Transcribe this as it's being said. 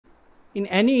In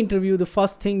any interview, the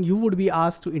first thing you would be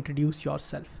asked to introduce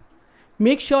yourself.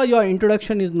 Make sure your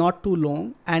introduction is not too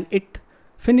long and it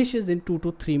finishes in 2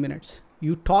 to 3 minutes.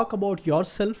 You talk about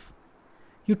yourself,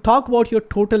 you talk about your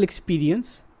total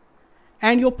experience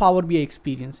and your Power BI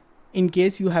experience. In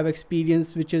case you have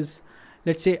experience which is,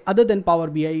 let's say, other than Power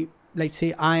BI, let's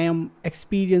say I am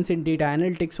experienced in data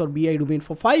analytics or BI domain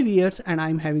for 5 years and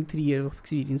I'm having 3 years of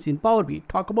experience in Power BI.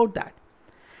 Talk about that.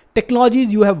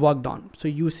 Technologies you have worked on. So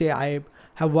you say I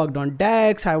have worked on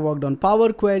DAX, I have worked on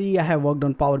Power Query, I have worked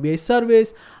on Power BI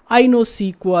Service, I know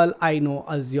SQL, I know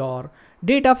Azure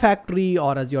Data Factory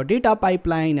or Azure Data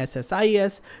Pipeline,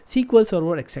 SSIS, SQL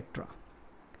Server, etc.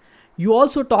 You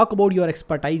also talk about your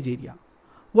expertise area.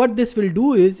 What this will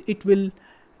do is it will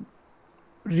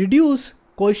reduce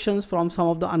questions from some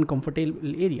of the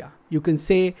uncomfortable area. You can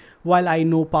say, while I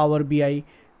know Power BI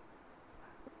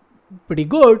pretty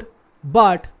good,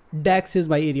 but DAX is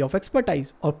my area of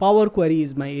expertise or Power Query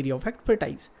is my area of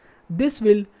expertise. This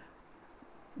will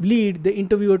lead the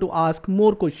interviewer to ask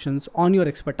more questions on your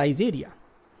expertise area.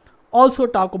 Also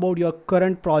talk about your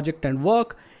current project and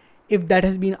work. If that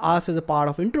has been asked as a part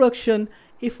of introduction,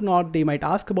 if not, they might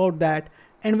ask about that.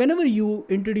 And whenever you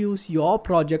introduce your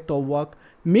project or work,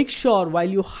 make sure while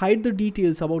you hide the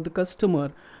details about the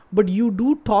customer, but you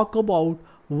do talk about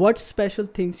what special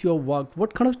things you have worked,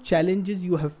 what kind of challenges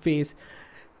you have faced,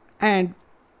 and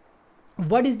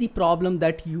what is the problem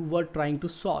that you were trying to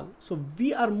solve. So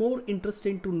we are more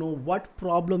interested to know what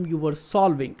problem you were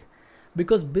solving,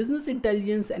 because business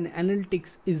intelligence and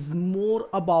analytics is more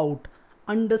about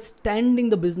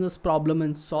understanding the business problem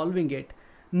and solving it,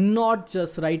 not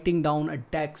just writing down a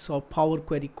DAX or Power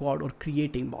Query code or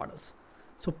creating models.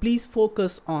 So please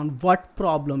focus on what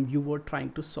problem you were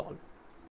trying to solve.